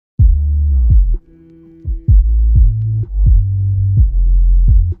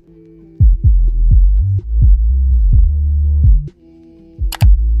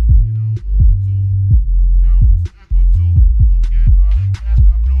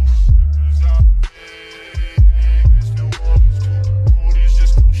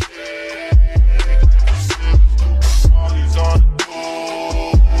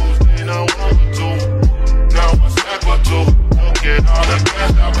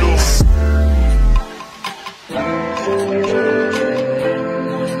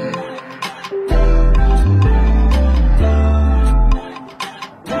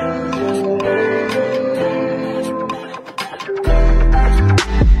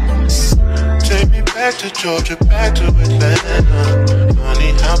back to Georgia, back to Atlanta.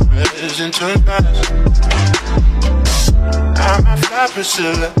 Funny how present turns past. I'm a fly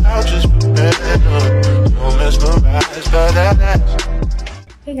Priscilla, I'll just be better. So mesmerized by that ass.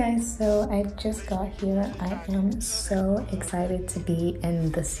 Hey guys, so I just got here. I am so excited to be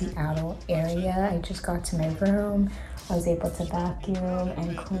in the Seattle area. I just got to my room. I was able to vacuum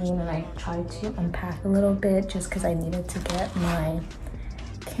and clean, and I tried to unpack a little bit just because I needed to get my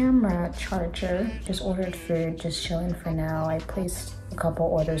camera charger. Just ordered food, just chilling for now. I placed a couple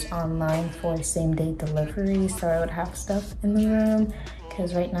orders online for same-day delivery so I would have stuff in the room,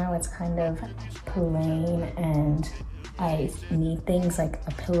 because right now it's kind of plain and I need things like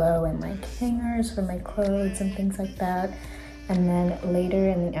a pillow and like hangers for my clothes and things like that. And then later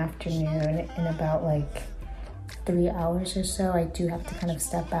in the afternoon, in about like 3 hours or so, I do have to kind of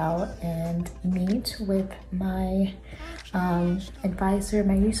step out and meet with my advisor,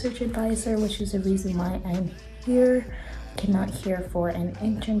 my research advisor, which is the reason why I'm here. Came out here for an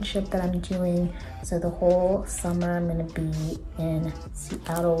internship that I'm doing. So the whole summer I'm gonna be in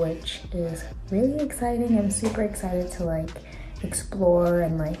Seattle, which is really exciting. I'm super excited to like explore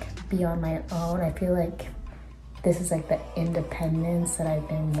and like be on my own. I feel like this is like the independence that I've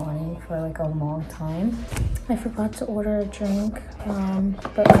been wanting for like a long time. I forgot to order a drink,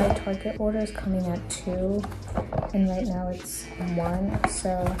 but my Target order is coming at 2 and right now it's 1,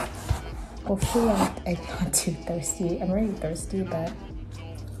 so hopefully I'm not too thirsty. I'm already thirsty, but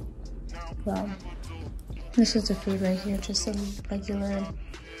well, this is the food right here, just a regular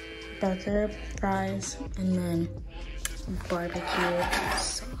burger, fries, and then barbecue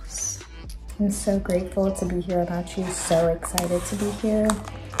sauce. I'm so grateful to be here. I'm actually so excited to be here.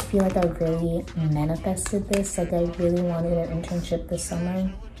 I feel like I really manifested this. Like I really wanted an internship this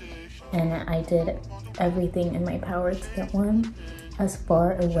summer, and I did everything in my power to get one as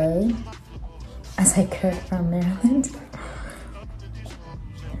far away as I could from Maryland.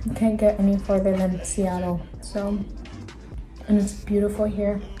 I can't get any further than Seattle. So, and it's beautiful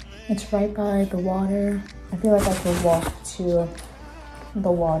here. It's right by the water. I feel like I could walk to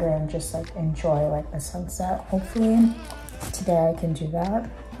the water and just like enjoy like the sunset. Hopefully today I can do that.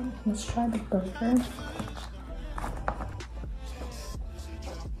 Let's try the burger.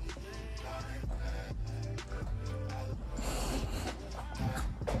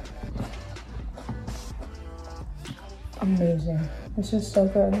 Amazing. This is so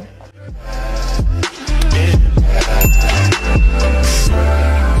good.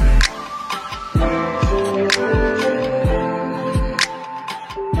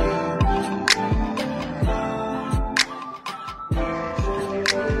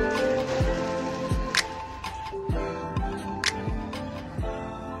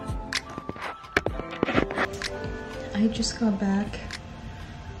 I just got back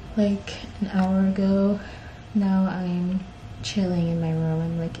like an hour ago. Now I'm chilling in my room.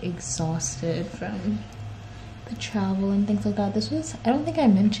 I'm like exhausted from the travel and things like that. This was, I don't think I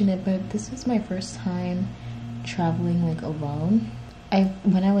mentioned it, but this is my first time traveling like alone.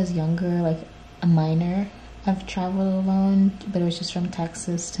 When I was younger, like a minor, I've traveled alone, but it was just from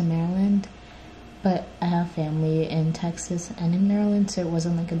Texas to Maryland. But I have family in Texas and in Maryland, so it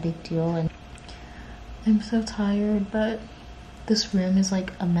wasn't like a big deal. And I'm so tired, but this room is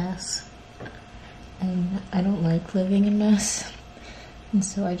like a mess. And I don't like living in mess, and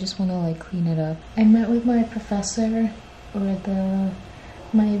so I just want to like clean it up. I met with my professor, or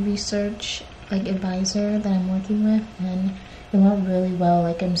my research like advisor that I'm working with, and it went really well.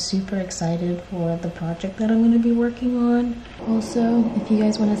 Like I'm super excited for the project that I'm going to be working on. Also, if you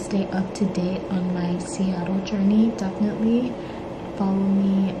guys want to stay up to date on my Seattle journey, definitely follow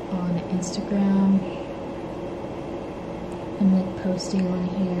me on Instagram. I'm like posting on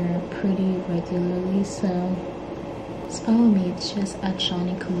here pretty regularly, so just follow me. It's just at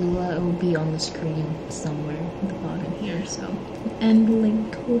shani.a.kalua. It will be on the screen somewhere at the bottom here, so, and the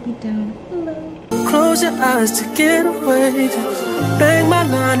link will be down below. Close your eyes to get away, bang my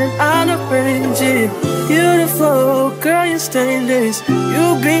line and I'll arrange it. Beautiful girl, you're stainless.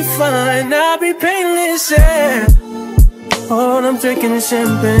 You'll be fine, I'll be painless, yeah. All I'm drinking is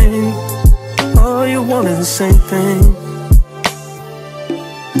champagne. All you want is the same thing.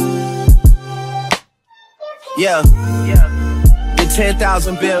 Yeah. The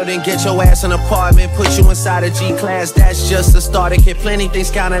 10,000 building, get your ass an apartment, put you inside a G-class, that's just the start. It get plenty things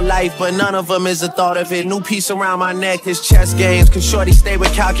count in life, but none of them is a thought of it. New piece around my neck, this chess games, cause shorty stay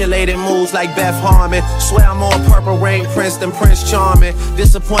with calculated moves like Beth Harmon. Swear I'm more Purple Rain Prince than Prince Charming.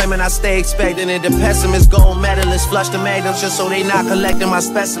 Disappointment I stay expecting it. The pessimist gold medalists flush the magnums just so they not collecting my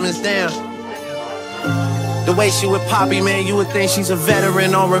specimens, damn. The way she with Poppy, man, you would think she's a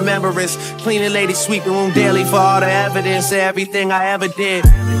veteran on remembrance. Cleaning lady, sweeping room daily for all the evidence of everything I ever did.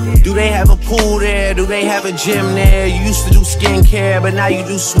 Do they have a pool there? Do they have a gym there? You used to do skincare, but now you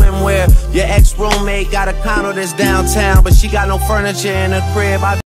do swimwear. Your ex-roommate got a condo that's downtown, but she got no furniture in her crib.